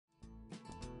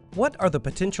What are the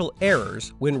potential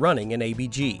errors when running an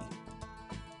ABG?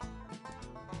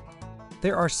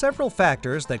 There are several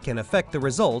factors that can affect the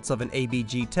results of an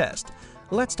ABG test.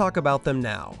 Let's talk about them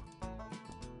now.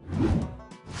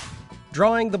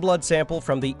 Drawing the blood sample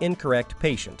from the incorrect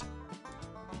patient.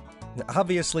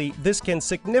 Obviously, this can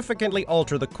significantly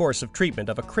alter the course of treatment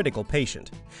of a critical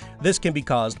patient. This can be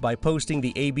caused by posting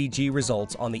the ABG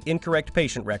results on the incorrect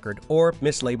patient record or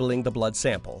mislabeling the blood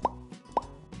sample.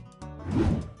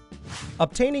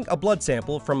 Obtaining a blood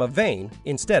sample from a vein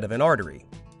instead of an artery.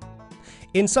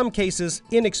 In some cases,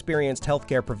 inexperienced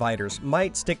healthcare providers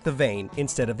might stick the vein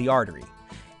instead of the artery.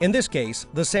 In this case,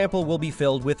 the sample will be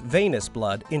filled with venous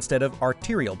blood instead of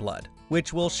arterial blood,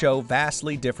 which will show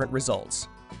vastly different results.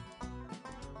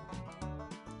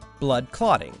 Blood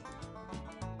clotting.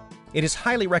 It is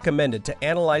highly recommended to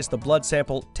analyze the blood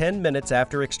sample 10 minutes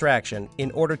after extraction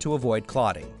in order to avoid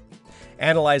clotting.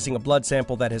 Analyzing a blood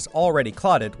sample that has already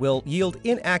clotted will yield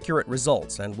inaccurate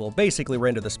results and will basically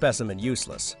render the specimen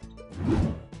useless.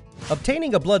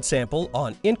 Obtaining a blood sample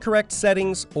on incorrect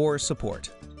settings or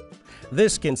support.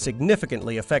 This can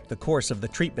significantly affect the course of the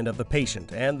treatment of the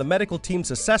patient and the medical team's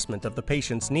assessment of the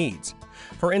patient's needs.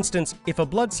 For instance, if a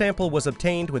blood sample was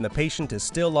obtained when the patient is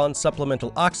still on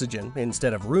supplemental oxygen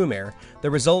instead of room air, the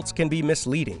results can be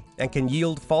misleading and can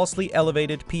yield falsely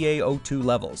elevated PaO2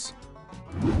 levels.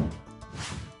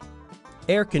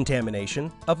 Air contamination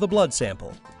of the blood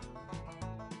sample.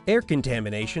 Air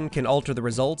contamination can alter the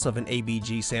results of an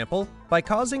ABG sample by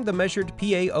causing the measured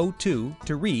PaO2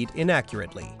 to read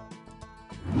inaccurately.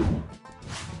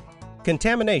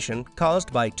 Contamination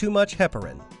caused by too much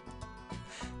heparin.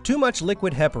 Too much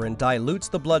liquid heparin dilutes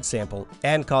the blood sample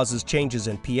and causes changes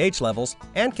in pH levels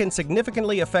and can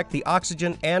significantly affect the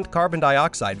oxygen and carbon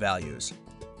dioxide values.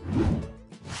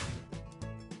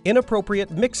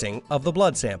 Inappropriate mixing of the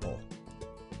blood sample.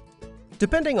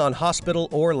 Depending on hospital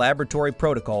or laboratory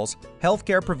protocols,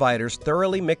 healthcare providers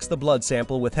thoroughly mix the blood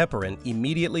sample with heparin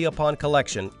immediately upon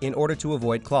collection in order to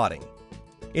avoid clotting.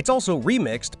 It's also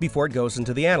remixed before it goes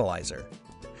into the analyzer.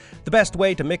 The best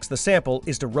way to mix the sample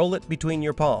is to roll it between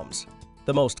your palms.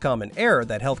 The most common error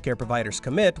that healthcare providers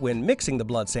commit when mixing the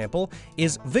blood sample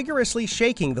is vigorously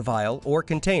shaking the vial or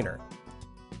container.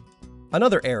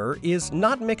 Another error is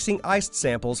not mixing iced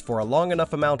samples for a long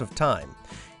enough amount of time.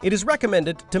 It is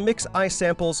recommended to mix ice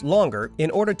samples longer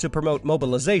in order to promote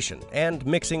mobilization and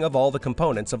mixing of all the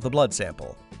components of the blood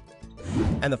sample.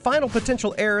 And the final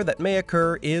potential error that may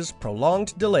occur is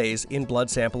prolonged delays in blood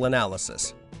sample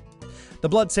analysis. The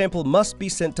blood sample must be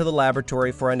sent to the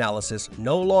laboratory for analysis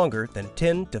no longer than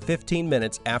 10 to 15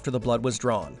 minutes after the blood was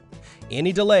drawn.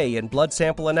 Any delay in blood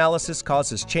sample analysis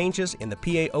causes changes in the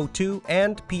PaO2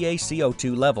 and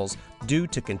PaCO2 levels due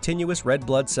to continuous red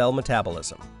blood cell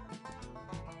metabolism.